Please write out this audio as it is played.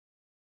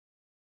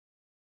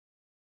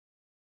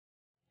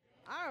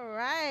All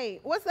right.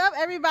 What's up,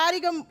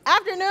 everybody? Good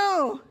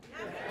afternoon.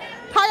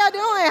 How y'all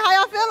doing? How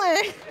y'all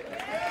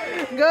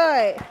feeling?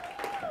 Good.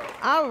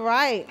 All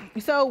right.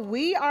 So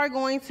we are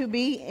going to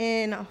be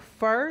in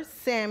 1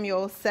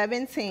 Samuel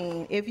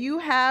 17. If you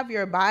have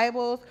your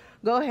Bibles,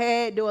 go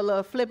ahead, do a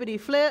little flippity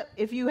flip.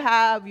 If you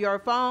have your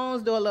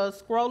phones, do a little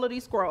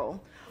scrollity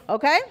scroll.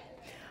 Okay?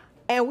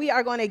 And we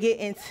are going to get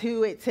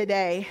into it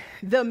today.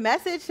 The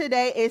message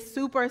today is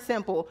super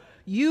simple.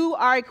 You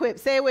are equipped.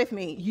 Say it with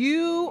me.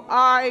 You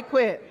are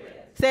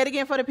equipped. Say it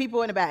again for the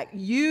people in the back.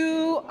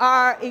 You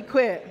are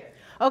equipped.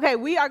 Okay,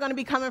 we are going to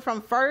be coming from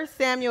 1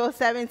 Samuel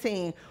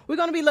 17. We're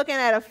going to be looking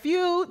at a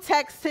few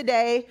texts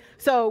today,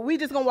 so we're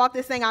just going to walk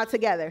this thing out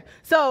together.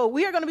 So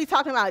we are going to be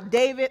talking about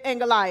David and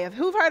Goliath.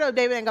 Who've heard of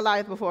David and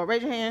Goliath before?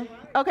 Raise your hand.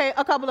 Okay,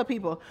 a couple of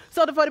people.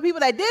 So for the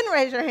people that didn't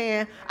raise your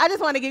hand, I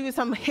just want to give you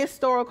some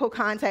historical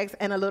context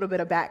and a little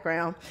bit of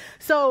background.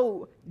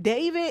 So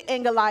David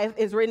and Goliath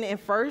is written in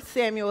 1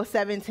 Samuel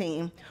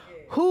 17.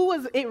 Who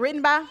was it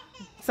written by?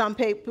 Some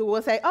people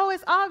will say, oh,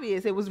 it's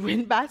obvious. It was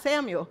written by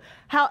Samuel.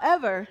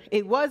 However,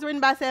 it was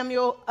written by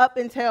Samuel up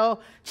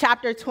until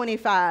chapter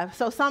 25.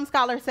 So some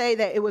scholars say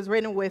that it was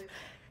written with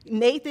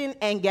Nathan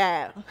and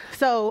Gad.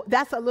 So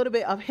that's a little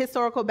bit of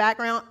historical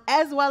background,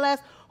 as well as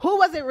who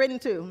was it written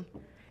to?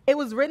 It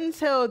was written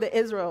to the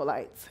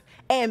Israelites.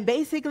 And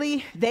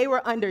basically, they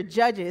were under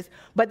judges,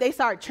 but they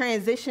start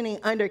transitioning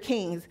under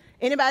kings.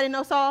 Anybody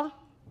know Saul?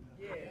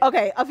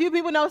 Okay, a few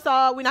people know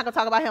Saul. We're not going to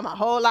talk about him a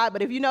whole lot,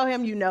 but if you know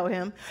him, you know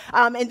him.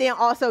 And then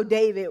also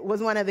David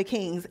was one of the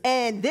kings.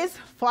 And this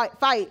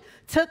fight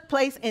took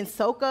place in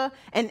Soka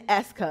and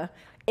Eska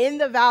in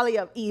the valley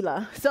of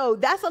Elah. So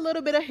that's a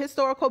little bit of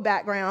historical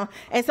background.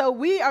 And so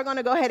we are going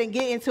to go ahead and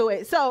get into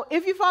it. So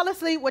if you fall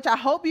asleep, which I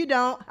hope you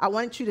don't, I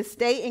want you to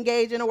stay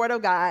engaged in the Word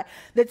of God.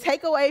 The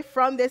takeaway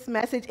from this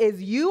message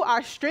is you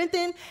are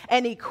strengthened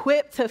and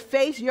equipped to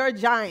face your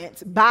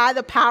giants by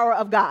the power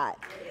of God.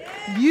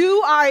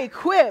 You are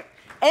equipped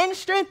and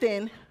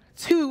strengthened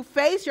to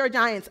face your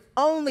giants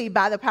only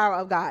by the power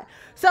of God.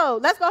 So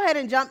let's go ahead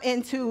and jump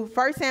into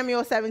 1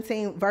 Samuel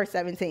 17, verse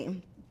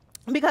 17.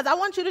 Because I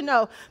want you to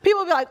know,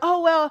 people will be like,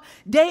 oh, well,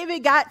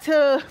 David got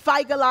to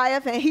fight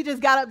Goliath and he just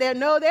got up there.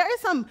 No, there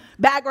is some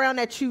background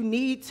that you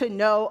need to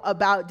know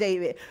about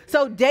David.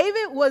 So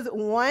David was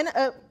one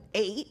of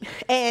 8,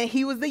 and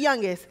he was the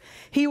youngest.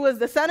 He was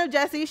the son of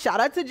Jesse. Shout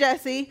out to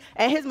Jesse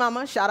and his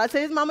mama. Shout out to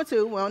his mama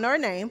too. We don't know her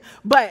name,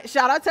 but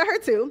shout out to her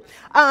too.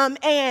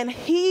 And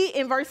he,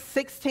 in verse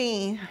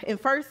 16, in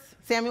 1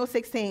 Samuel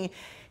 16,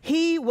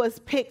 he was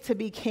picked to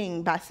be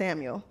king by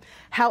Samuel.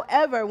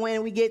 However,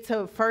 when we get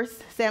to 1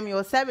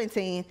 Samuel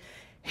 17,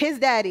 his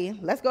daddy,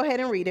 let's go ahead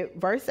and read it.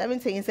 Verse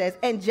 17 says,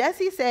 and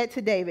Jesse said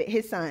to David,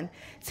 his son,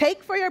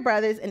 take for your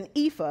brothers an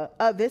ephah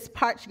of this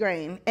parched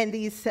grain and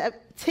these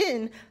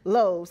 10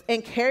 loaves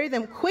and carry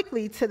them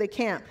quickly to the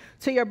camp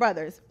to your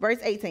brothers. Verse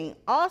 18,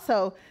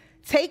 also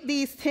take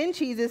these 10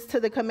 cheeses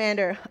to the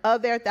commander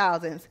of their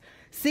thousands.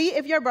 See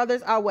if your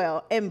brothers are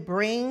well and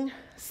bring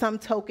some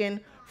token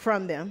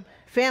from them.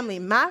 Family,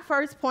 my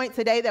first point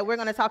today that we're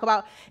going to talk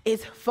about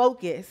is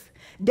focus.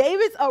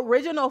 David's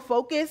original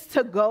focus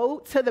to go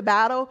to the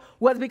battle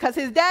was because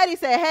his daddy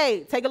said,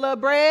 hey, take a little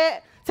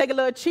bread, take a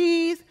little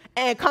cheese,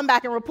 and come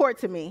back and report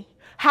to me.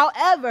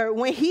 However,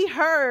 when he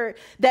heard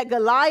that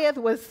Goliath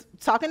was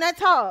talking that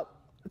talk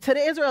to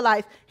the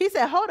Israelites, he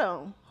said, hold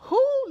on,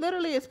 who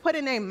literally is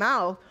putting their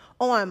mouth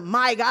on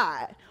my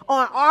God,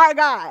 on our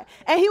God?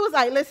 And he was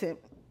like, listen,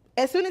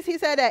 as soon as he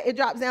said that, it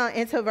drops down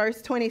into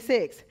verse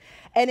 26.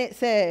 And it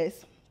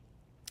says,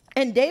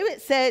 and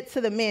David said to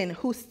the men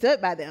who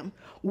stood by them,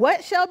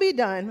 what shall be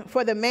done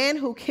for the man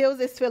who kills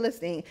this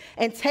Philistine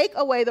and take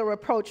away the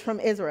reproach from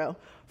Israel?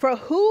 For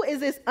who is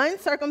this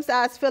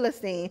uncircumcised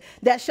Philistine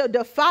that shall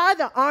defy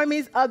the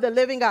armies of the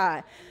living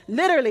God?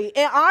 Literally,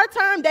 in our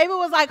term, David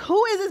was like,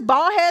 who is this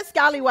bald-head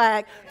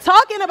scallywag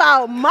talking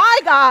about my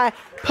God,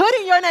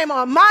 putting your name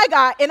on my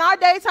God? In our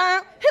day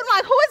term, he's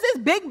like, who is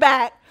this big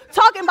back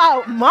talking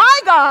about my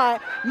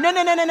God?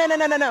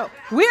 No.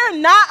 We're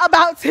not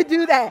about to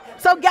do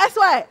that. So guess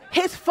what?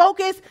 His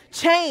focus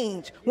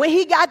changed. When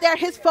he got there,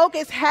 his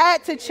focus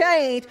had to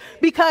change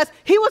because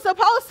he was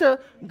supposed to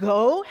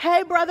go,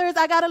 hey, brothers,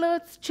 I got a little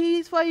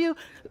cheese for you.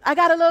 I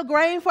got a little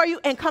grain for you,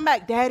 and come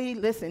back. Daddy,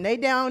 listen, they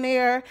down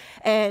there,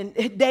 and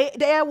they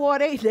at war.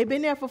 They've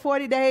been there for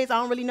 40 days. I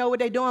don't really know what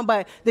they're doing,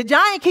 but the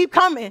giant keep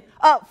coming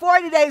up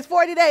 40 days.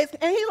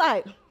 And he's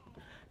like,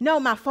 no,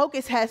 my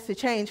focus has to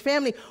change.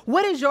 Family,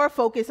 what is your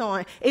focus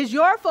on? Is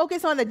your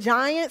focus on the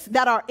giants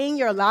that are in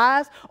your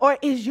lives, or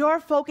is your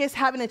focus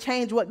having to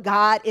change what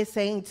God is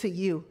saying to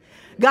you?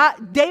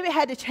 David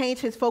had to change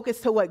his focus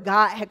to what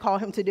God had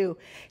called him to do.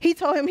 He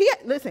told him,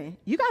 listen,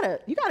 you gotta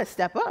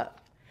step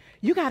up.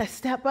 You gotta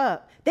step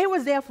up. They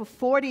was there for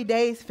 40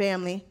 days,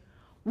 family.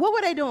 What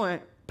were they doing?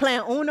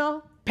 Playing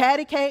Uno,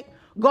 patty cake,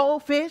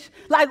 goldfish?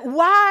 Like,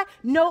 why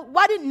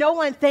did no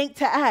one think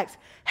to ask,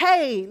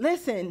 hey,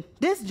 listen,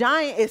 this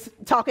giant is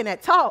talking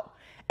that talk,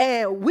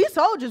 and we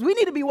soldiers, we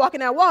need to be walking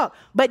that walk.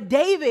 But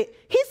David,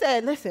 he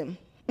said, listen,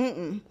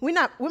 We're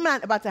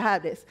not about to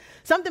have this.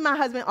 Something my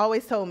husband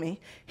always told me.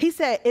 He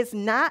said, it's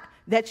not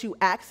that you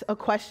ask a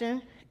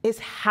question, it's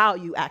how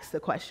you ask the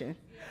question.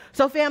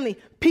 So family,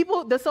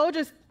 the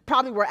soldiers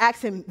probably were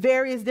asking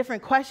various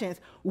different questions.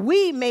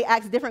 We may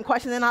ask different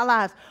questions in our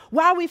lives.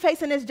 Why are we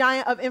facing this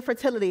giant of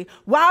infertility?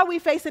 Why are we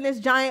facing this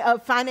giant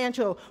of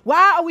financial?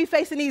 Why are we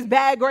facing these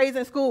bad grades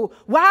in school?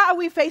 Why are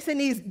we facing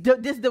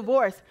this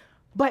divorce?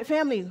 But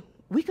family,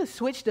 we could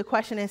switch the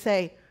question and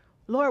say,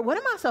 Lord, what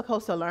am I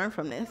supposed to learn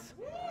from this?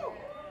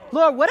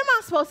 Lord, what am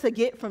I supposed to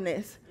get from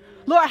this?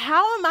 Lord,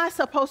 how am I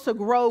supposed to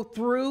grow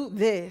through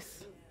this?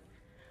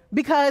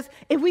 Because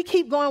if we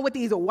keep going with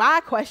these why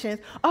questions,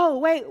 oh,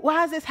 wait,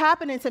 why is this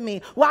happening to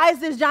me? Why is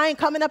this giant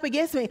coming up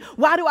against me?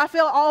 Why do I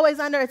feel always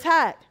under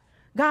attack?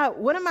 God,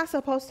 what am I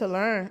supposed to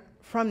learn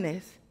from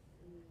this?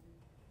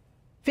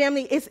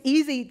 Family, it's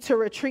easy to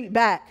retreat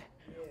back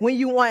when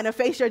you want to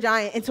face your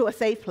giant into a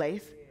safe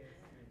place.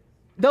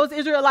 Those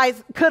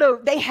Israelites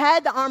they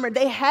had the armor,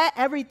 they had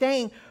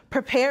everything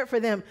prepared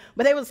for them,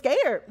 but they were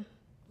scared.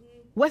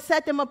 What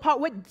set them apart,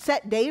 what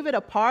set David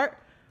apart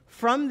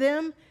from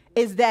them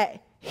is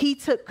that he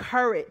took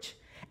courage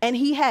and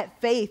he had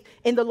faith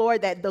in the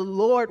Lord, that the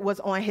Lord was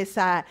on his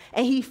side.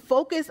 And he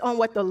focused on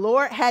what the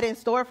Lord had in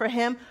store for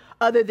him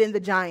other than the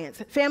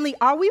giants. Family,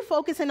 are we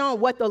focusing on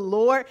what the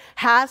Lord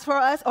has for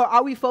us, or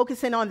are we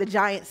focusing on the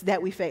giants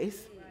that we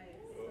face?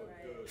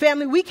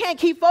 Family, we can't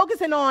keep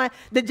focusing on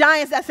the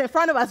giants that's in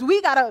front of us.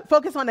 We got to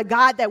focus on the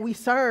God that we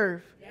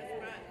serve.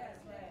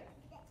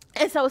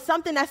 And so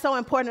something that's so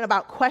important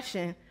about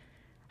question,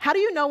 how do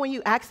you know when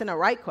you asking the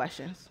right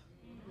questions?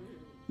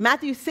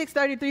 Matthew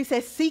 6:33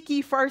 says, seek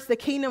ye first the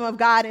kingdom of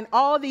God, and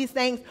all these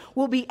things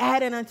will be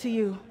added unto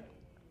you.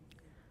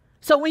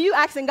 So when you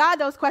asking God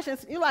those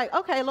questions, you're like,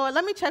 okay, Lord,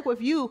 let me check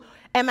with you.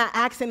 Am I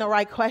asking the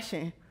right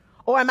question?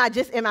 Or am I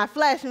just in my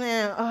flesh,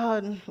 man,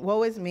 oh,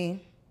 woe is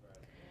me.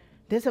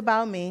 This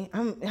about me.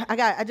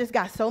 I just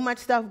got so much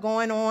stuff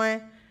going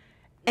on,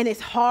 and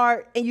it's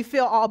hard, and you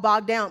feel all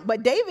bogged down.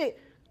 But David,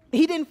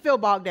 he didn't feel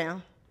bogged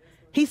down.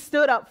 He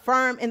stood up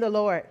firm in the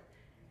Lord.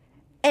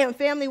 And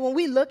family, when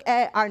we look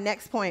at our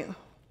next point,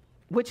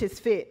 which is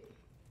fit,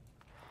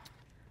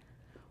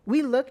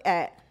 we look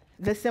at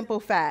the simple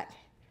fact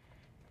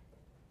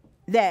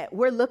that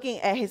we're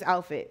looking at his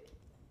outfit.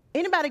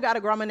 Anybody got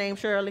a grandma named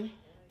Shirley?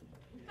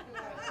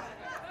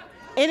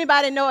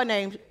 Anybody know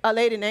a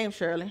lady named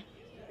Shirley?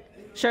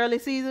 Shirley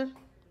Caesar?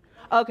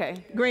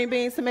 Okay. Green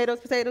beans, tomatoes,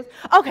 potatoes?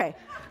 Okay.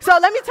 So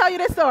let me tell you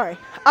this story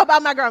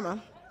about my grandma.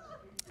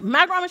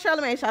 My grandma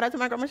Charlemagne, shout out to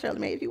my grandma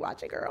Charlemagne if you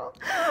watch it, girl.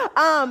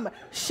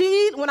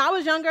 When I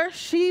was younger,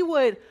 she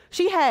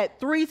had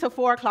 3 to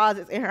 4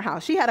 closets in her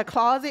house. She had a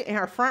closet in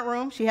her front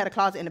room. She had a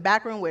closet in the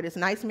back room where this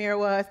nice mirror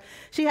was.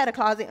 She had a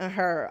closet in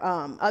her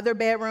other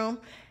bedroom.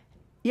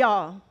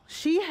 Y'all,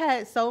 she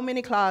had so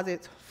many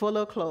closets full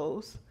of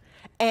clothes.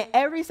 And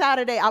every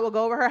Saturday I would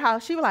go over her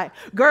house. She was like,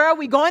 girl,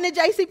 we going to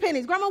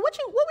JCPenney's. Grandma, what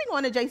we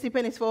going to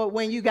JCPenney's for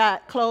when you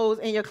got clothes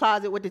in your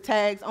closet with the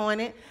tags on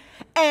it?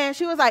 And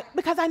she was like,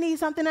 because I need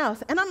something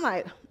else. And I'm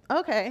like,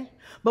 okay.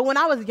 But when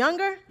I was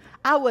younger,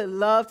 I would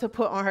love to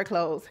put on her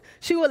clothes.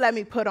 She would let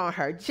me put on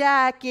her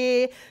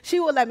jacket. She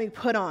would let me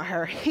put on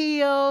her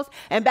heels.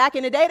 And back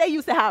in the day, they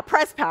used to have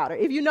press powder.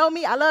 If you know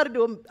me, I love to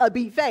do a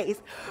beat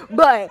face.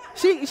 But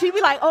she'd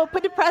be like, oh,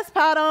 put the press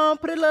powder on,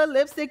 put a little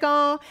lipstick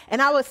on.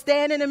 And I would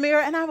stand in the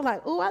mirror, and I was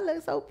like, oh, I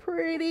look so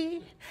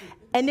pretty.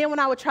 And then when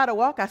I would try to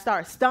walk, I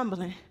started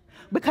stumbling,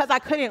 because I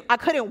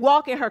couldn't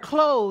walk in her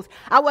clothes.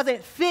 I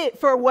wasn't fit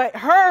for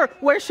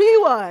where she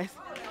was.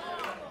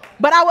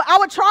 But I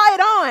would try it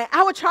on.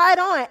 I would try it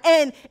on.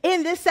 And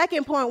in this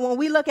second point, when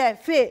we look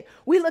at fit,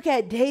 we look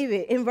at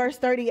David in verse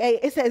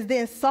 38. It says,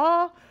 then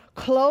Saul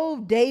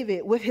clothed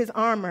David with his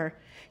armor.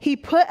 He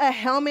put a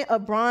helmet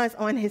of bronze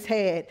on his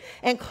head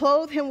and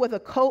clothed him with a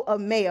coat of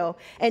mail.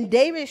 And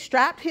David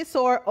strapped his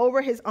sword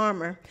over his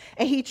armor.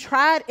 And he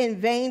tried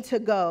in vain to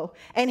go.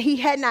 And he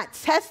had not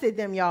tested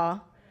them, y'all.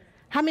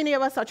 How many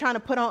of us are trying to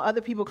put on other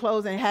people's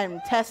clothes and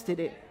hadn't tested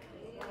it?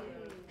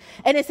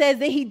 And it says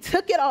that he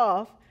took it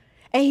off,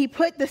 and he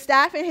put the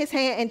staff in his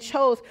hand and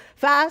chose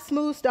 5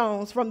 smooth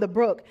stones from the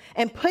brook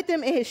and put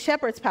them in his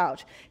shepherd's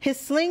pouch. His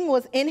sling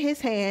was in his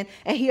hand,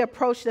 and he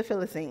approached the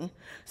Philistine.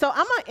 So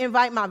I'm going to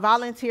invite my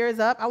volunteers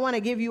up. I want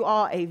to give you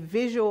all a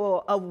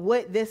visual of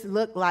what this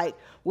looked like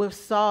with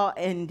Saul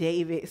and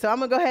David. So I'm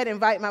going to go ahead and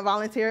invite my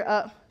volunteer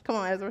up. Come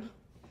on, Ezra.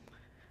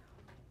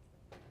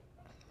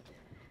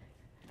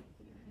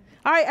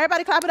 All right,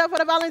 everybody clap it up for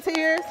the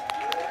volunteers.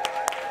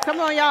 Come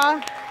on,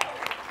 y'all.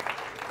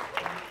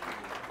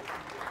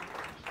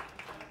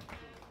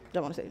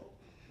 Don't want to say it.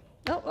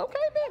 Oh, okay,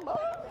 big boy.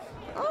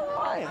 All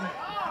right.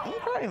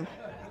 Okay.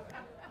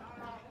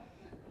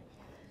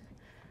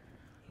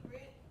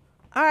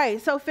 All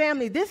right, so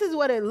family, this is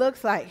what it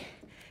looks like.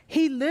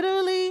 He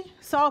literally,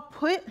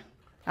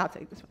 I'll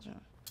take this one.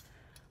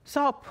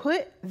 Saul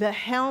put the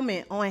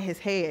helmet on his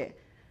head.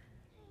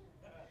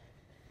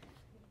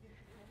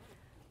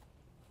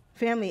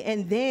 Family,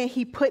 and then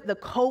he put the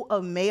coat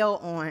of mail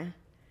on.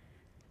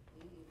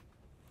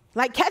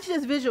 Like, catch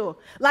this visual.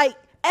 Like,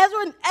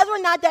 Ezra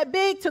not that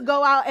big to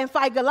go out and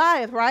fight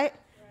Goliath, right?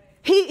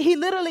 He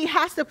literally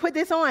has to put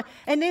this on.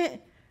 And then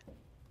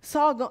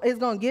Saul is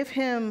going to give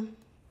him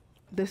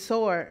the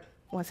sword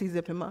once he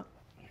zip him up.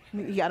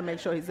 You got to make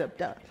sure he's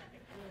zipped up.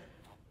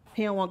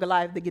 He don't want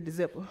Goliath to get the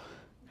zipper.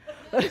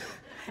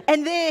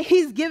 And then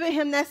he's giving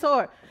him that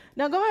sword.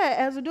 Now go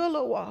ahead, Ezra, do a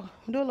little walk.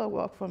 Do a little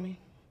walk for me.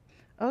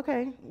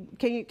 Okay.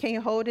 Can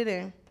you hold it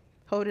in?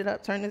 Hold it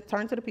up. Turn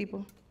to the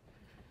people.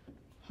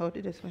 Hold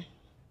it this way.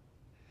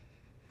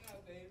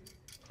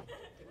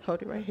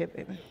 Hold it right here,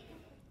 baby.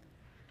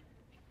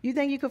 You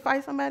think you could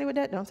fight somebody with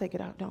that? Don't take it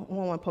out. Don't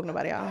want to poke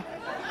nobody out.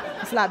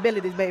 It's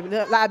liabilities, baby.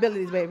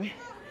 Liabilities, baby.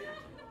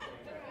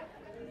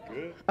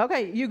 Good.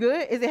 Okay, you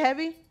good? Is it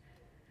heavy?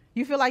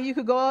 You feel like you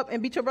could go up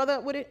and beat your brother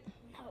up with it?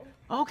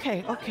 No.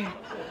 Okay.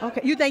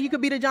 You think you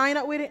could beat a giant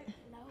up with it?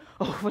 No.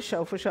 Oh,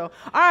 for sure. All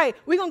right,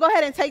 we're going to go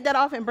ahead and take that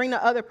off and bring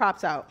the other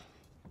props out.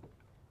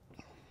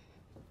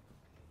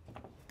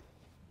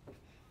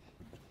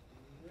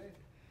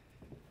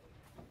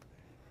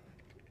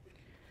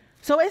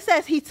 So it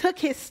says he took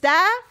his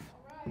staff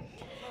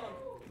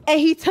and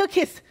he took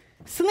his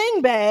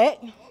sling bag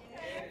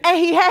and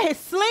he had his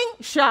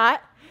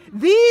slingshot.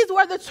 These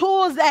were the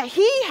tools that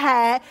he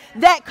had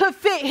that could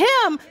fit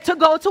him to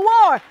go to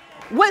war.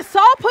 What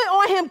Saul put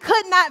on him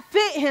could not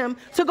fit him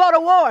to go to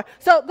war.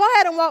 So go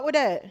ahead and walk with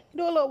that.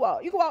 Do a little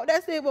walk. You can walk with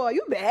that still, boy.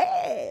 You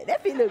bad.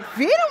 That fit look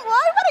fit him, boy.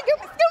 You better give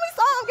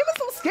me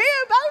some skin,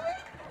 baby.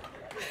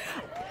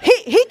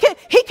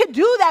 He could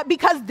do that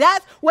because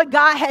that's what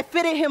God had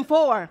fitted him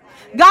for.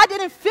 God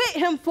didn't fit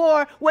him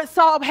for what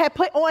Saul had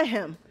put on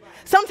him.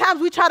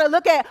 Sometimes we try to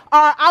look at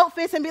our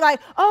outfits and be like,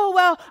 oh,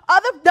 well,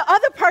 the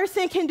other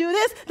person can do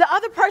this. The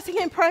other person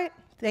can pray.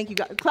 Thank you,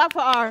 God. Clap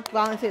for our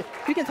volunteers.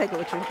 You can take it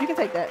with you. You can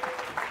take that.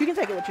 You can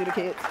take it with you, the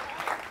kids.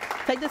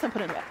 Take this and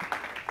put it back.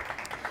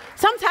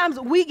 Sometimes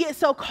we get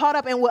so caught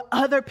up in what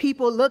other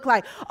people look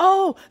like.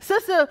 Oh,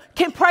 sister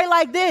can pray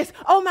like this.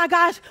 Oh my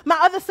gosh, my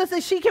other sister,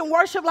 she can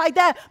worship like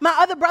that. My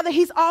other brother,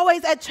 he's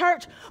always at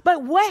church.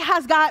 But what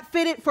has God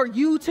fitted for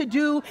you to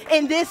do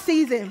in this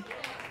season?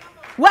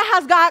 What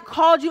has God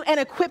called you and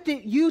equipped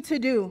you to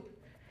do?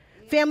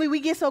 Family, we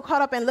get so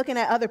caught up in looking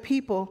at other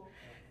people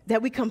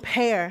that we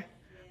compare.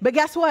 But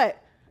guess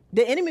what?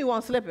 The enemy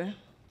won't slip in.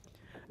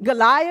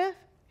 Goliath,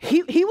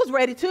 he was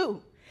ready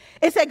too.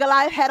 It said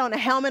Goliath had on a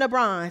helmet of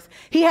bronze.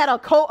 He had a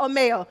coat of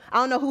mail. I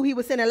don't know who he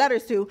was sending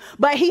letters to,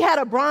 but he had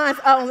a bronze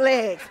on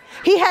legs.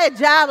 He had a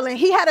javelin.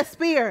 He had a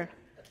spear.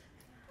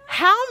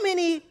 How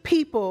many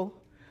people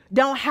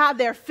don't have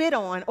their fit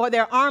on or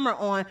their armor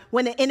on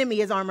when the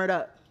enemy is armored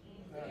up?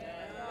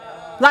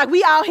 Like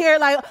we out here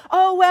like,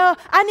 oh, well,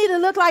 I need to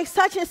look like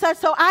such and such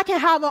so I can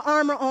have an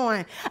armor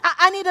on.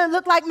 I need to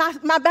look like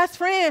my best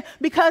friend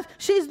because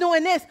she's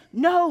doing this.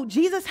 No,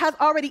 Jesus has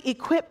already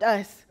equipped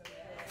us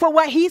for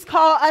what he's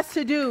called us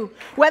to do,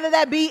 whether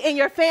that be in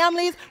your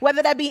families,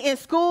 whether that be in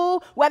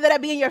school, whether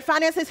that be in your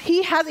finances.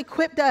 He has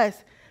equipped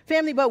us.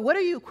 Family, but what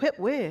are you equipped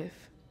with?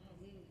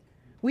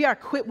 We are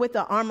equipped with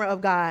the armor of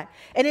God.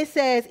 And it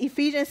says,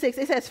 Ephesians 6,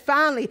 it says,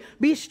 finally,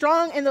 be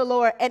strong in the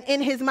Lord and in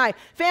his might.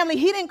 Family,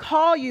 he didn't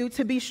call you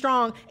to be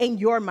strong in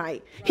your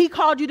might. He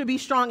called you to be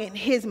strong in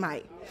his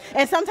might.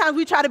 And sometimes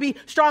we try to be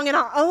strong in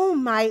our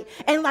own might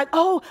and like,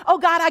 oh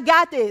God, I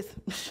got this.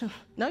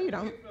 No, you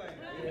don't.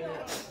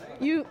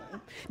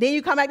 Then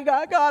you come back to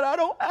God, I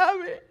don't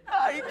have it.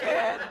 I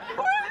can't.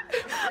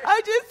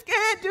 I just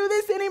can't do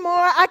this anymore.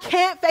 I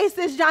can't face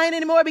this giant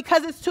anymore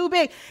because it's too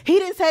big. He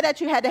didn't say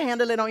that you had to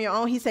handle it on your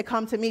own. He said,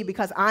 come to me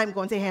because I'm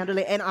going to handle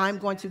it and I'm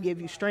going to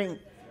give you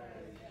strength.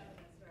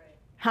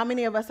 How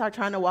many of us are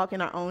trying to walk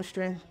in our own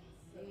strength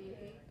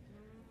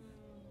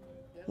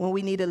when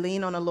we need to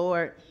lean on the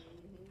Lord?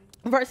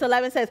 Verse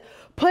 11 says,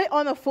 put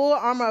on the full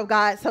armor of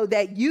God so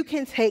that you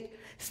can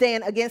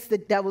stand against the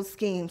devil's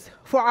schemes.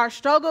 For our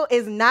struggle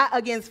is not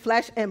against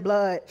flesh and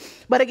blood,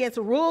 but against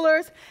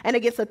rulers and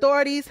against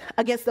authorities,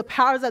 against the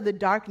powers of the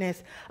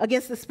darkness,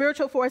 against the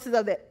spiritual forces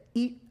of the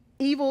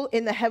evil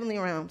in the heavenly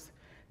realms.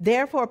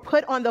 Therefore,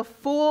 put on the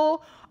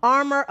full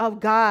armor of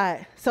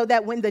God so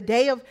that when the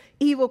day of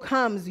evil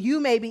comes, you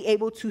may be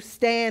able to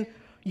stand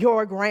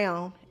your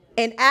ground.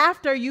 And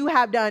after you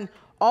have done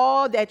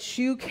all that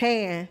you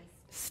can,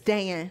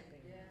 stand.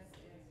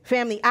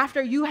 Family,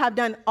 after you have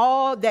done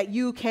all that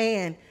you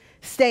can,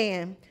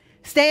 stand.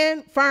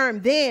 Stand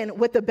firm then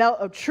with the belt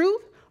of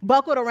truth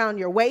buckled around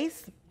your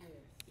waist,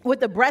 with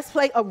the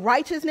breastplate of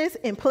righteousness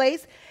in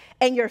place,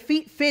 and your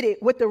feet fitted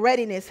with the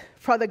readiness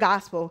for the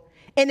gospel.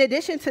 In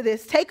addition to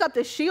this, take up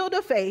the shield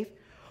of faith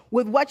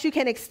with what you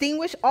can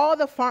extinguish all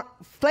the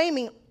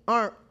flaming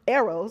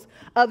arrows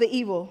of the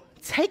evil.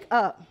 Take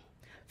up.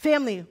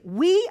 Family,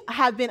 we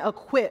have been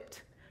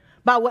equipped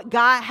by what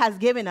God has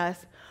given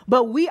us.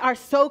 But we are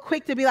so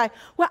quick to be like,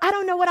 well, I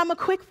don't know what I'm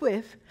equipped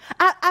with.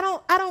 I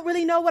don't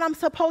really know what I'm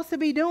supposed to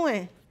be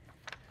doing.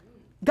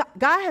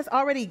 God has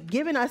already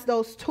given us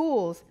those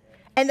tools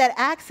and that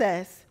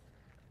access.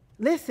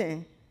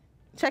 Listen,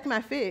 check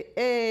my fit.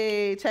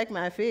 Hey, check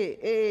my fit.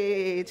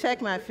 Hey,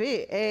 check my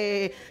fit.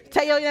 Hey,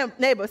 tell your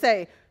neighbor,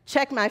 say,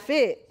 check my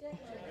fit.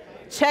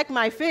 Check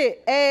my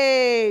fit.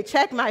 Hey,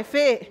 check my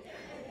fit.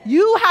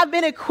 You have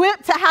been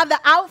equipped to have the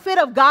outfit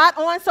of God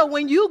on. So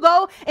when you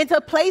go into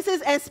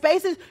places and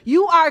spaces,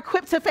 you are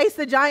equipped to face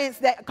the giants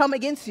that come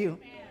against you.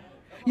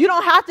 You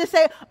don't have to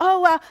say, oh,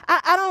 well,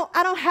 I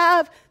don't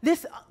have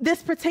this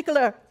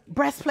particular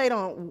breastplate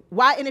on.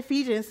 Why in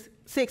Ephesians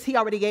 6, he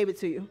already gave it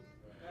to you?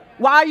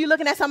 Why are you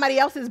looking at somebody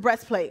else's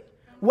breastplate?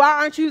 Why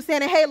aren't you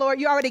saying, hey,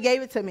 Lord, you already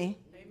gave it to me?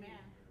 Amen.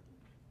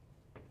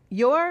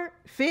 Your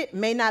fit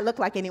may not look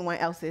like anyone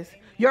else's.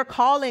 Your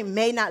calling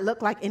may not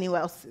look like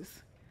anyone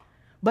else's.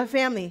 But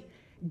family,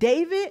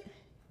 David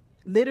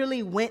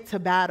literally went to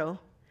battle,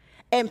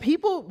 and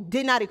people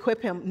did not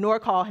equip him nor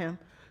call him.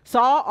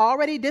 Saul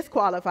already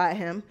disqualified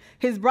him.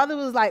 His brother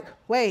was like,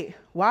 wait,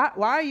 why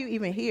are you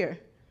even here?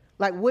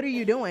 Like, what are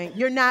you doing?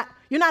 You're not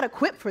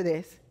equipped for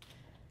this.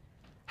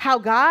 How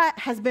God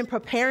has been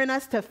preparing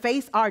us to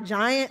face our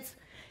giants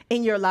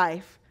in your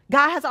life.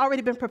 God has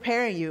already been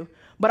preparing you.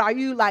 But are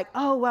you like,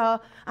 oh,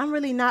 well, I'm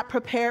really not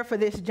prepared for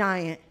this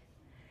giant?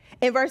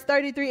 In verse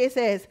 33, it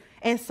says,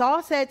 and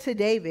Saul said to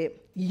David,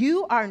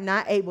 you are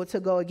not able to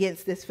go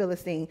against this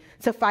Philistine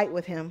to fight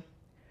with him.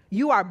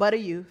 You are but a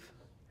youth.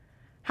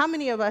 How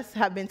many of us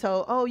have been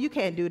told, oh, you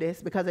can't do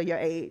this because of your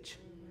age?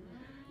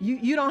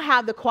 You don't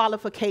have the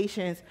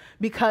qualifications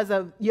because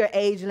of your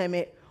age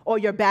limit or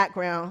your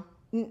background.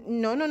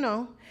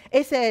 No.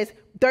 It says,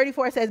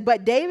 34 says,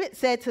 but David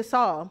said to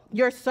Saul,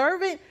 your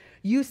servant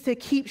used to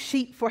keep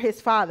sheep for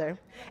his father.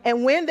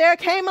 And when there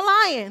came a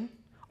lion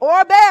or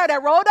a bear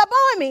that rolled up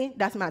on me,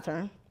 that's my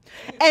turn,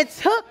 and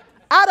took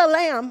out a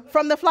lamb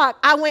from the flock,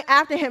 I went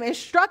after him and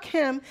struck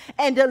him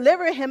and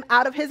delivered him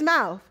out of his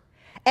mouth.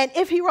 And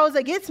if he rose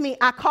against me,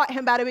 I caught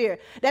him by the beard.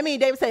 That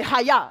means David said,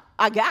 hiya,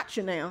 I got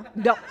you now.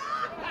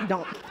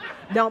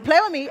 Don't play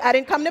with me. I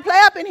didn't come to play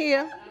up in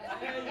here.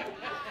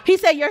 He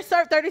said,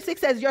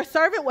 36 says, your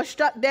servant was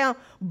struck down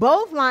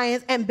both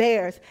lions and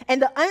bears,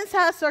 and the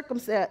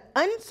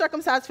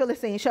uncircumcised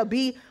Philistine shall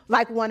be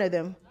like one of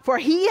them, for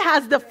he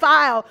has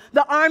defiled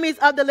the armies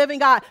of the living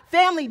God.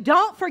 Family,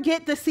 don't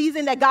forget the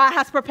season that God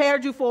has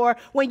prepared you for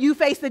when you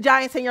face the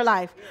giants in your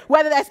life,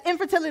 whether that's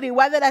infertility,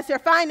 whether that's your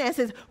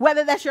finances,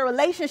 whether that's your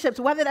relationships,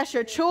 whether that's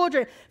your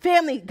children.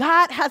 Family,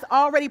 God has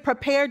already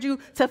prepared you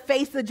to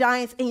face the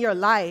giants in your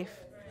life.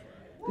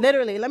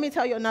 Literally, let me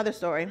tell you another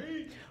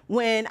story.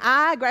 When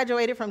I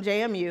graduated from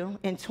JMU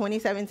in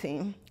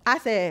 2017, I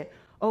said,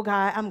 oh,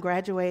 God, I'm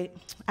graduating.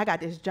 I got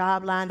this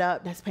job lined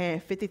up that's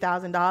paying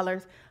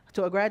 $50,000.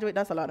 To a graduate,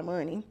 that's a lot of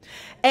money.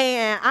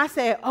 And I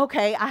said,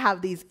 okay, I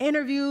have these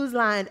interviews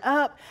lined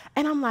up.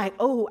 And I'm like,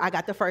 oh, I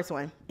got the first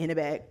one in the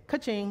bag.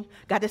 Ka-ching.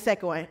 Got the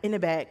second one in the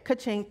bag.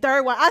 Ka-ching.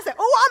 Third one. I said,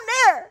 oh, I'm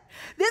there.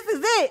 This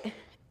is it.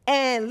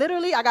 And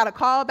literally, I got a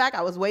call back.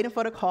 I was waiting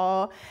for the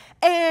call.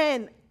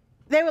 And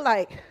they were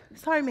like,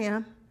 sorry,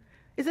 ma'am.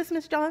 Is this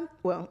Miss John?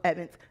 Well,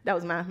 Evans. That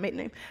was my maiden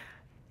name.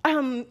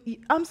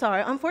 I'm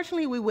sorry.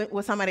 Unfortunately, we went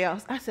with somebody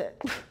else. I said,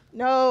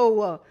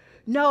 no,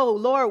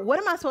 Lord, what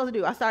am I supposed to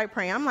do? I started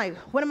praying. I'm like,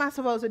 what am I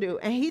supposed to do?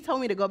 And he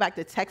told me to go back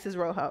to Texas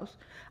Roadhouse.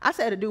 I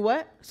said, to do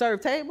what? Serve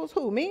tables?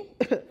 Who, me?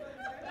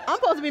 I'm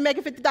supposed to be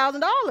making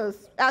 $50,000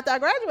 after I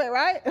graduate,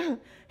 right?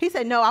 He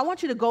said, no, I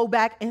want you to go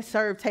back and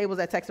serve tables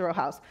at Texas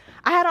Roadhouse.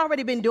 I had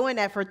already been doing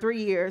that for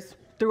 3 years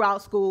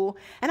throughout school.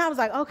 And I was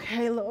like,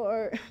 okay,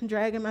 Lord, I'm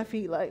dragging my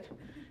feet like,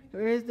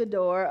 where's the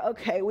door?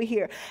 Okay, we're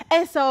here.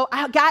 And so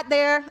I got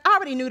there. I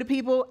already knew the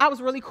people. I was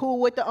really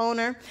cool with the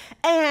owner.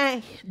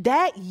 And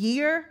that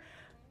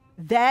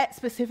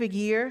specific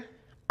year,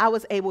 I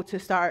was able to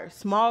start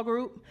small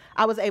group.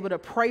 I was able to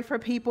pray for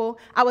people.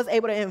 I was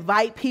able to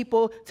invite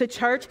people to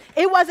church.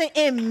 It wasn't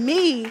in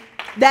me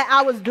that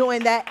I was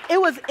doing that.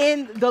 It was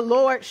in the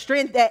Lord's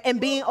strength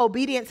and being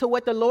obedient to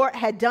what the Lord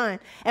had done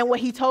and what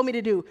he told me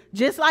to do.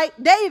 Just like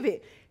David.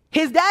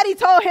 His daddy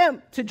told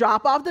him to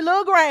drop off the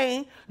little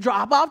grain,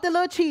 drop off the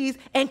little cheese,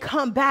 and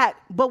come back.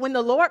 But when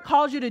the Lord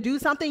calls you to do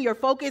something, your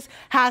focus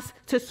has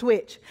to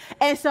switch.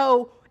 And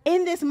so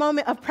in this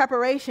moment of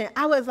preparation,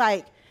 I was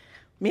like,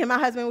 me and my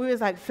husband, we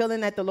was like feeling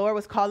that the Lord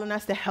was calling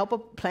us to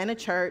help plant a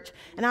church.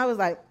 And I was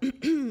like,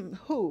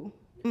 who?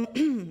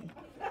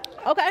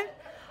 Okay.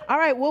 All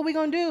right, what are we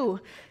going to do?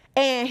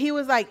 And he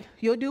was like,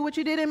 you'll do what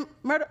you did in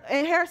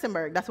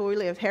Harrisonburg. That's where we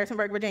live,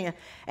 Harrisonburg, Virginia.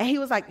 And he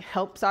was like,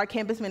 help start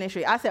campus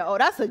ministry. I said, oh,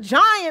 that's a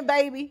giant,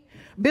 baby.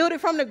 Build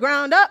it from the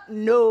ground up?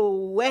 No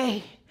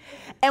way.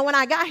 And when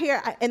I got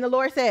here, and the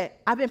Lord said,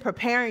 I've been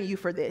preparing you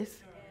for this.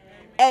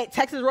 At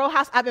Texas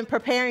Roadhouse, I've been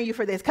preparing you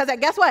for this. Because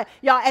guess what?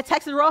 Y'all, at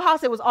Texas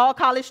Roadhouse, it was all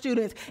college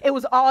students. It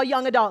was all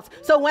young adults.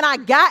 So when I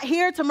got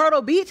here to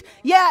Myrtle Beach,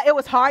 yeah, it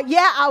was hard.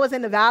 Yeah, I was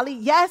in the valley.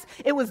 Yes,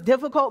 it was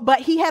difficult.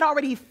 But he had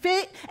already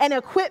fit and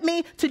equipped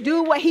me to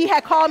do what he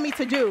had called me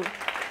to do.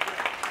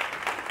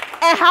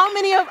 And how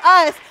many of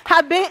us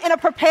have been in a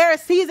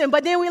prepared season,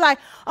 but then we like,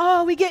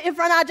 oh, we get in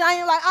front of our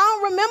giant, like, I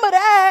don't remember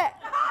that.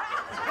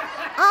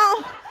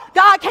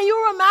 God, can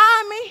you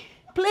remind me?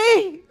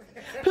 Please.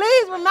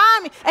 Please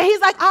remind me. And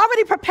he's like, I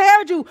already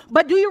prepared you,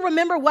 but do you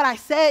remember what I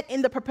said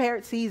in the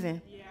prepared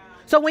season? Yeah.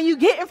 So when you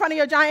get in front of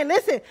your giant,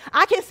 listen,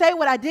 I can say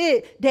what I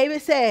did.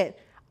 David said,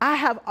 I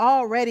have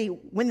already,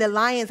 when the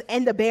lions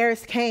and the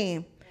bears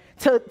came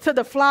to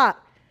the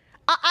flock,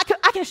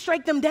 I can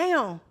strike them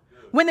down.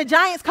 When the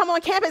giants come on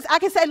campus, I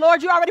can say,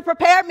 Lord, you already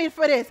prepared me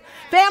for this.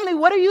 Family,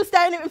 what are you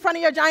standing in front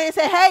of your giant and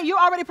say, hey, you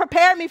already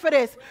prepared me for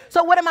this.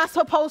 So what am I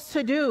supposed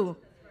to do?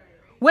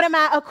 What am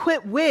I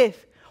equipped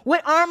with?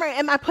 What armor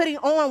am I putting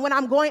on when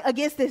I'm going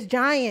against this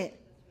giant?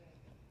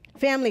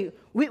 Family,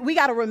 we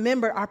got to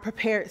remember our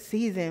prepared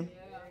season.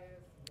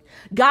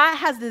 God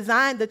has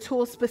designed the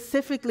tools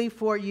specifically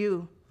for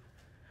you.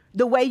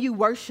 The way you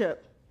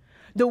worship,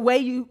 the way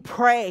you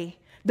pray,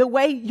 the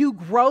way you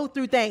grow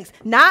through things.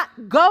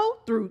 Not go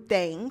through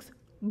things,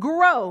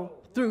 grow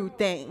through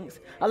things.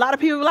 A lot of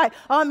people are like,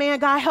 oh man,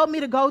 God, help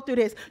me to go through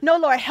this. No,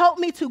 Lord, help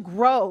me to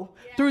grow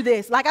through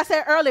this. Like I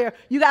said earlier,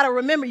 you got to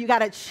remember, you got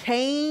to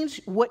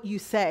change what you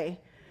say,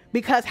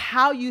 because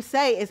how you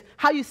say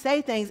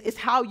things is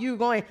how you're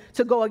going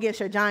to go against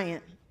your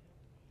giant.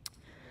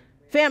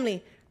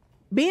 Family,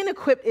 being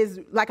equipped is,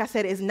 like I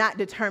said, is not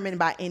determined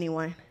by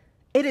anyone.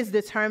 It is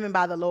determined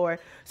by the Lord.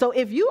 So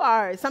if you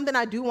are, something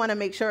I do want to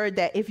make sure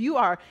that if you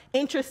are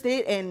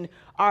interested and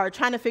are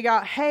trying to figure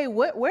out, hey,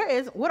 what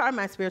are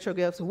my spiritual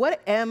gifts?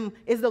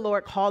 Is the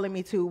Lord calling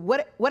me to?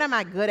 What am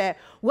I good at?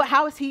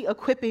 How is he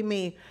equipping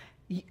me?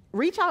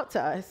 Reach out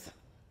to us.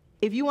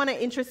 If you want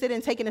to interested in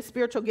taking a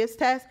spiritual gifts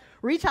test,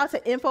 reach out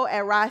to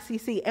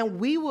info@RiseCC, and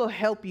we will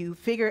help you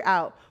figure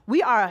out.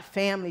 We are a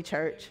family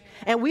church,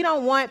 and we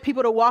don't want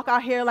people to walk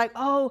out here like,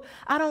 oh,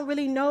 I don't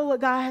really know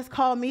what God has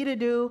called me to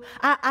do.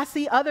 I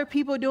see other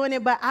people doing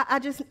it, but I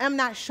just am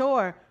not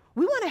sure.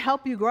 We want to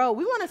help you grow.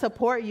 We want to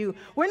support you.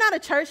 We're not a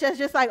church that's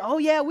just like, oh,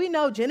 yeah, we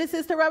know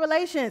Genesis to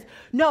Revelations.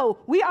 No,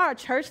 we are a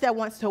church that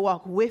wants to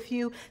walk with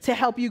you to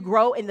help you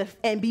grow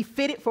and be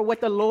fitted for what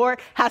the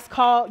Lord has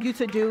called you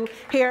to do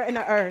here in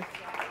the earth.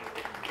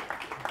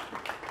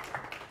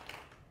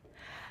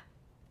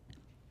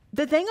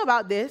 The thing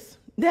about this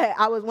that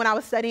when I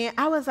was studying,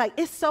 I was like,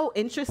 it's so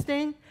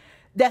interesting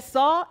that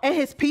Saul and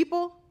his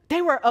people,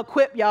 they were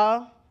equipped,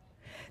 y'all.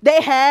 They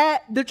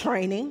had the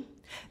training.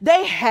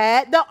 They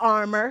had the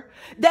armor.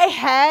 They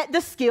had the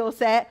skill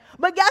set.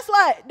 But guess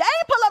what? They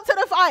didn't pull up to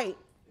the fight.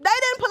 They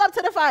didn't pull up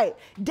to the fight.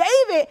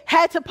 David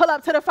had to pull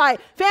up to the fight.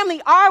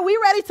 Family, are we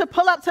ready to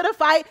pull up to the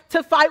fight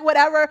to fight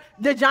whatever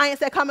the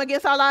giants that come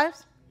against our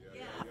lives?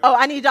 Yeah. Oh,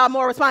 I need y'all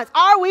more response.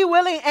 Are we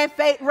willing and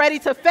ready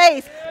to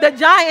face the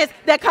giants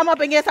that come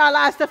up against our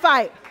lives to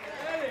fight?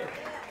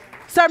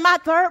 So my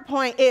third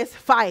point is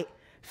fight.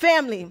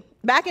 Family,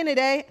 back in the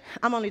day,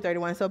 I'm only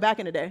 31, so back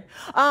in the day,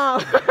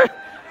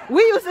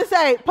 we used to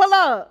say, pull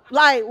up.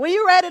 Like, when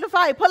you're ready to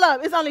fight, pull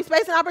up. It's only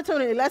space and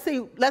opportunity.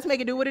 Let's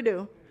make it do what it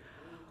do.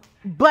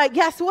 But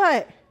guess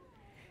what?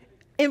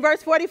 In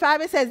verse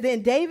 45, it says,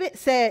 then David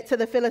said to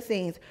the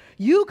Philistines,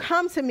 you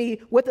come to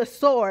me with a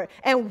sword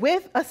and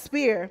with a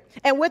spear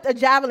and with a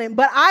javelin,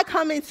 but I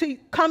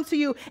come to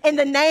you in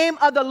the name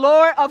of the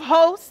Lord of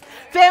hosts.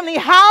 Family,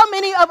 how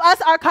many of us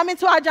are coming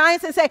to our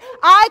giants and say,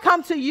 I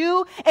come to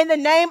you in the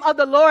name of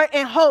the Lord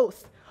and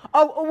hosts?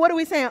 Oh, what are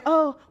we saying?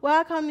 Oh,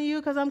 well, I come to you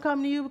because I'm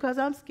coming to you because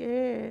I'm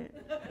scared.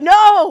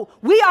 No,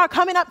 we are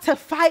coming up to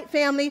fight,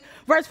 family.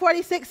 Verse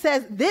 46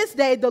 says, this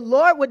day the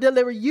Lord will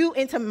deliver you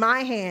into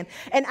my hand,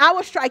 and I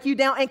will strike you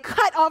down and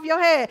cut off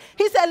your head.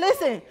 He said,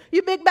 listen,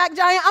 you big back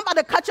giant, I'm about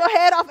to cut your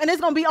head off, and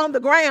it's going to be on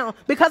the ground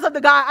because of the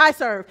God I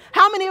serve.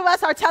 How many of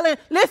us are telling,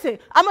 listen,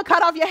 I'm going to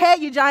cut off your head,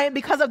 you giant,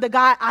 because of the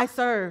God I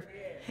serve?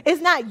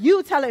 It's not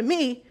you telling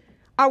me.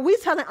 Are we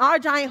telling our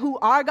giant who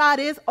our God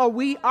is, or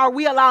are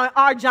we allowing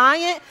our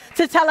giant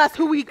to tell us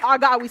our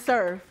God we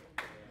serve?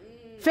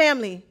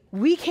 Family,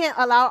 we can't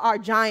allow our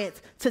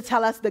giants to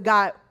tell us the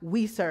God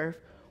we serve.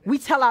 We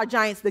tell our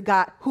giants the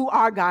God who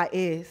our God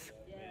is.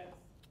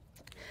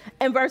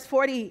 And verse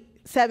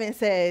 47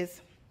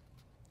 says,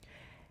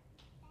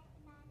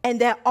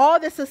 and that all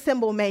this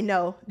assembly may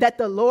know that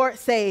the Lord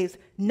saves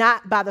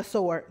not by the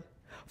sword.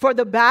 For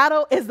the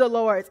battle is the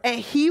Lord's, and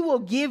he will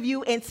give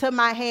you into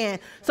my hand.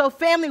 So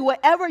family,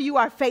 whatever you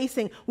are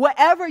facing,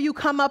 whatever you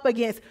come up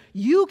against,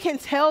 you can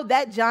tell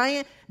that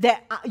giant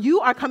that you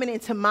are coming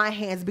into my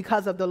hands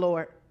because of the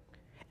Lord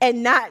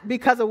and not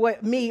because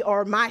of me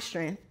or my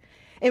strength.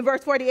 In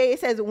verse 48, it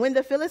says, when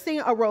the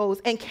Philistine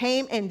arose and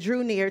came and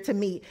drew near to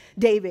meet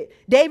David,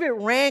 David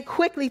ran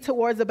quickly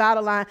towards the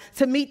battle line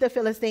to meet the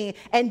Philistine.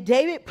 And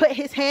David put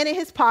his hand in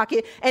his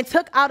pocket and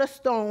took out a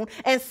stone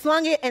and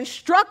slung it and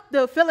struck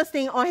the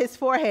Philistine on his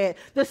forehead.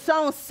 The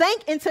stone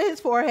sank into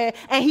his forehead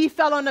and he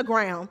fell on the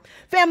ground.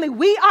 Family,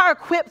 we are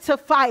equipped to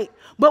fight,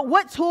 but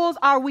what tools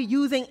are we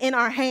using in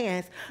our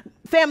hands?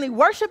 Family,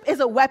 worship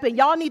is a weapon.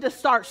 Y'all need to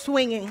start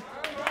swinging.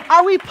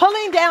 Are we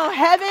pulling down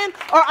heaven,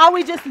 or are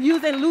we just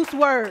using loose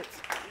words?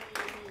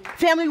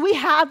 Family, we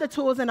have the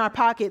tools in our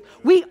pockets.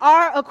 We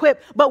are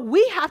equipped, but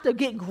we have to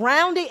get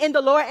grounded in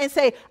the Lord and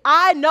say,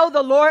 I know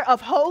the Lord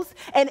of hosts,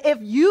 and if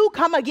you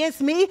come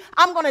against me,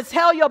 I'm going to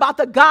tell you about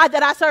the God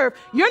that I serve.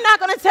 You're not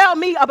going to tell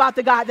me about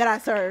the God that I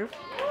serve.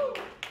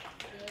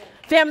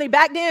 Family,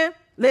 back then,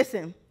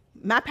 listen,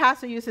 my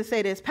pastor used to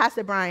say this,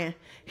 Pastor Brian.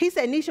 He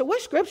said, Nisha,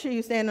 what scripture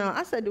you standing on?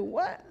 I said,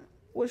 what?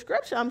 What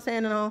scripture I'm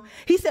standing on?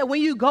 He said,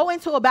 when you go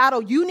into a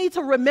battle, you need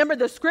to remember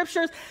the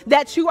scriptures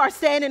that you are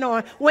standing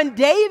on. When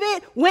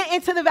David went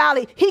into the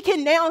valley, he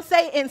can now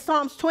say in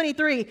Psalms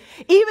 23,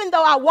 even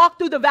though I walk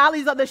through the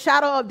valleys of the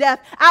shadow of death,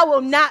 I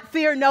will not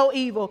fear no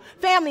evil.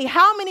 Family,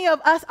 how many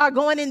of us are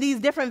going in these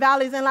different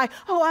valleys and like,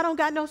 oh, I don't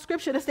got no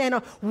scripture to stand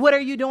on? What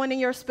are you doing in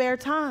your spare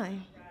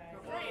time?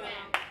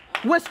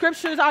 What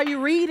scriptures are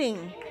you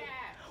reading?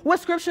 What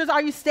scriptures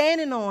are you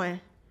standing on?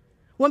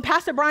 When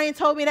Pastor Brian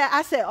told me that,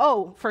 I said,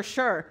 oh, for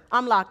sure,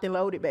 I'm locked and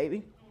loaded,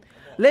 baby.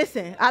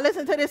 Listen, I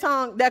listened to this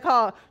song that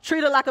called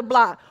Treat Her Like a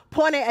Block,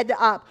 Point It at the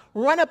Op,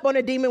 Run Up on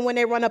a Demon when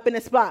they run up in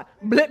the spot.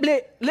 Blip,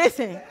 blip,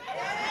 listen.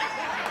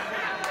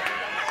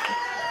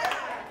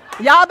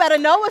 Y'all better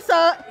know what's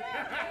up.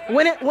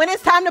 When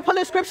it's time to pull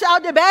the scripture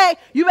out the bag,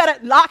 you better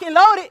lock and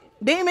load it.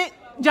 Demon,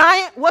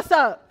 giant, what's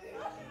up?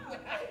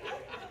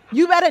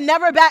 You better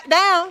never back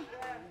down.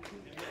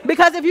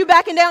 Because if you're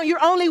backing down,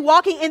 you're only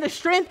walking in the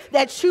strength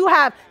that you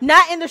have,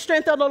 not in the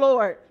strength of the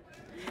Lord.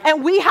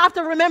 And we have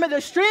to remember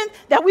the strength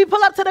that we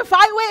pull up to the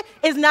fight with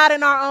is not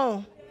in our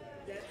own.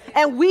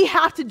 And we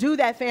have to do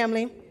that,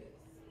 family.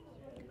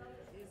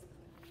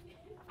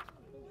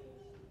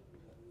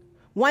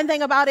 One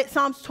thing about it,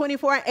 Psalms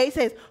 24:8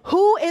 says,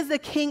 who is the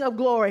King of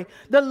glory?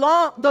 The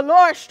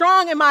Lord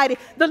strong and mighty,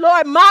 the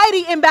Lord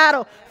mighty in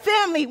battle.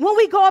 Family, when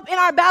we go up in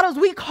our battles,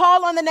 we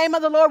call on the name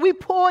of the Lord. We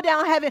pull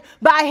down heaven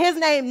by his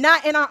name,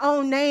 not in our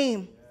own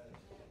name.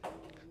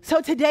 So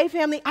today,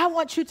 family, I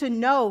want you to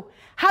know,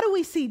 how do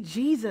we see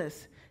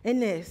Jesus in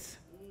this?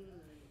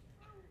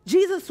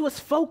 Jesus was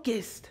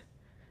focused.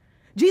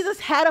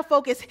 Jesus had a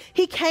focus.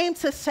 He came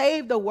to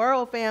save the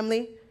world,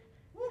 family.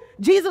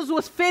 Jesus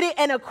was fitted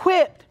and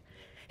equipped.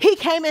 He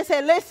came and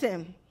said,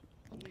 listen,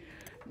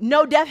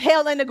 no death,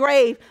 hell, and the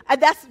grave.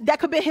 That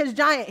could be his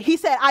giant. He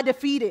said, I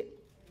defeated.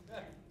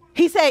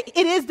 He said,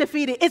 it is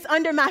defeated. It's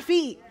under my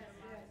feet.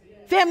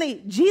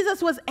 Family,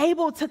 Jesus was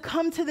able to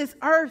come to this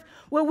earth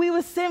where we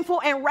were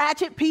sinful and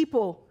ratchet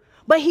people.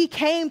 But he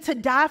came to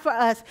die for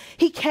us.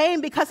 He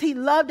came because he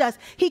loved us.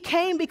 He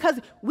came because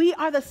we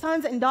are the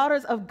sons and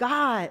daughters of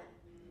God.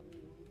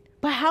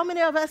 But how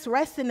many of us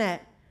rest in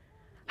that?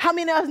 How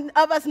many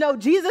of us know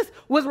Jesus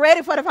was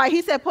ready for the fight?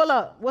 He said, pull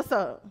up. What's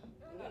up?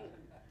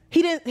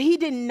 He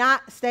did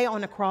not stay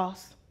on the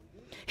cross.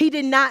 He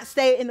did not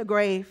stay in the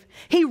grave.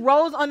 He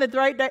rose on the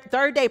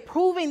third day,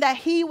 proving that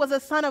he was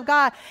a son of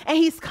God. And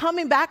he's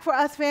coming back for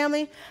us,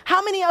 family.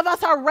 How many of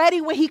us are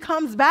ready when he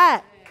comes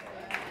back?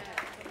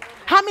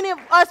 How many of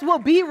us will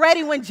be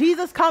ready when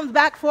Jesus comes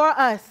back for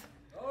us?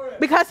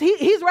 Because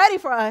he's ready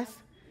for us.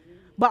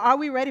 But are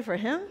we ready for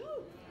him?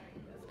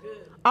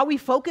 Are we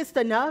focused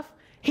enough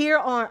here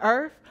on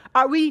earth?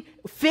 Are we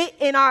fit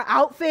in our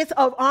outfits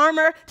of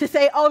armor to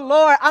say, oh,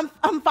 Lord,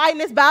 I'm fighting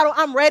this battle.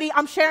 I'm ready.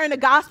 I'm sharing the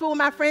gospel with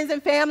my friends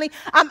and family.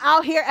 I'm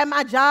out here at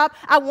my job.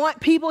 I want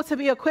people to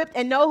be equipped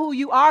and know who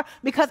you are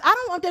because I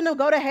don't want them to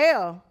go to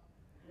hell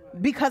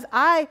because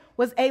I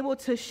was able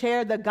to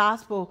share the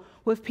gospel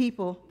with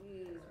people.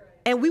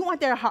 And we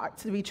want their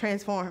hearts to be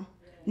transformed,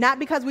 not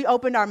because we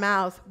opened our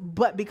mouths,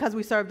 but because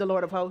we serve the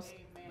Lord of hosts.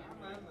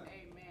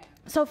 Amen.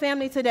 So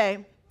family,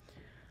 today,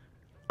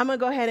 I'm going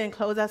to go ahead and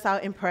close us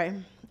out and pray.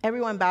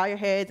 Everyone bow your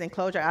heads and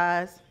close your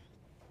eyes.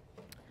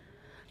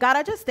 God,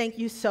 I just thank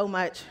you so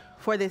much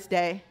for this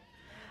day.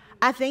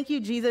 I thank you,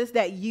 Jesus,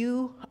 that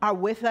you are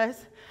with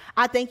us.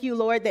 I thank you,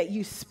 Lord, that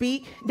you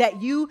speak,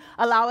 that you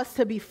allow us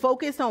to be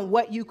focused on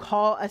what you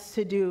call us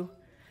to do.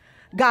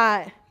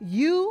 God,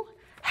 you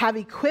have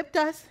equipped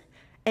us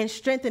and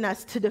strengthened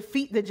us to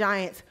defeat the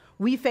giants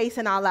we face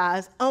in our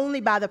lives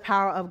only by the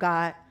power of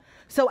God.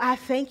 So I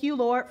thank you,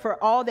 Lord,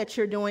 for all that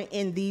you're doing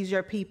in these,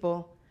 your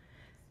people.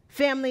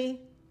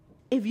 Family,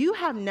 if you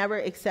have never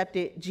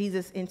accepted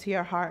Jesus into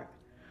your heart,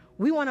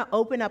 we want to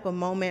open up a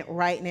moment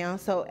right now.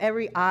 So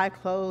every eye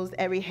closed,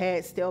 every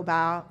head still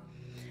bowed.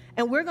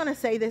 And we're going to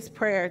say this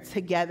prayer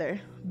together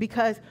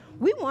because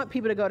we want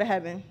people to go to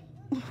heaven.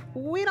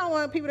 We don't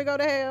want people to go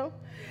to hell.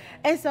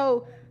 And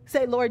so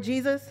say, Lord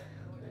Jesus,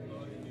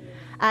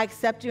 I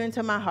accept you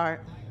into my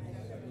heart.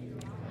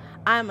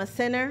 I am a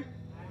sinner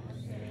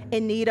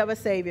in need of a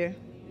Savior.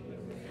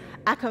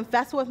 I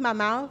confess with my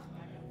mouth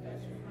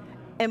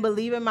and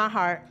believe in my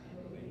heart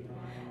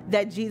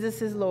that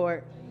Jesus is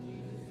Lord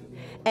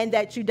and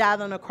that you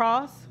died on the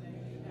cross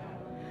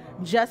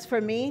just for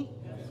me,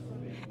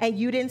 and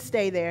you didn't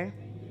stay there.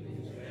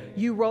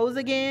 You rose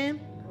again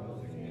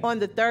on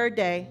the third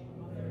day,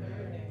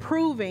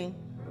 proving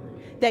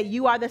that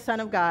you are the Son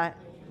of God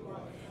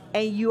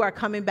and you are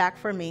coming back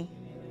for me.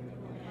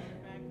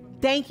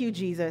 Thank you,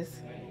 Jesus,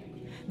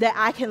 that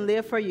I can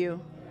live for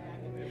you,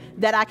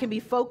 that I can be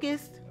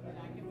focused,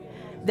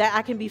 that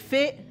I can be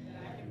fit,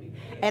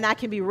 and I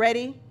can be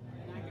ready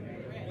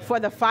for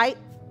the fight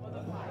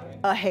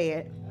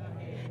ahead.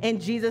 In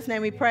Jesus'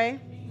 name we pray.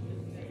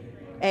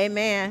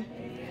 Amen.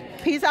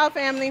 Peace out,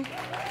 family.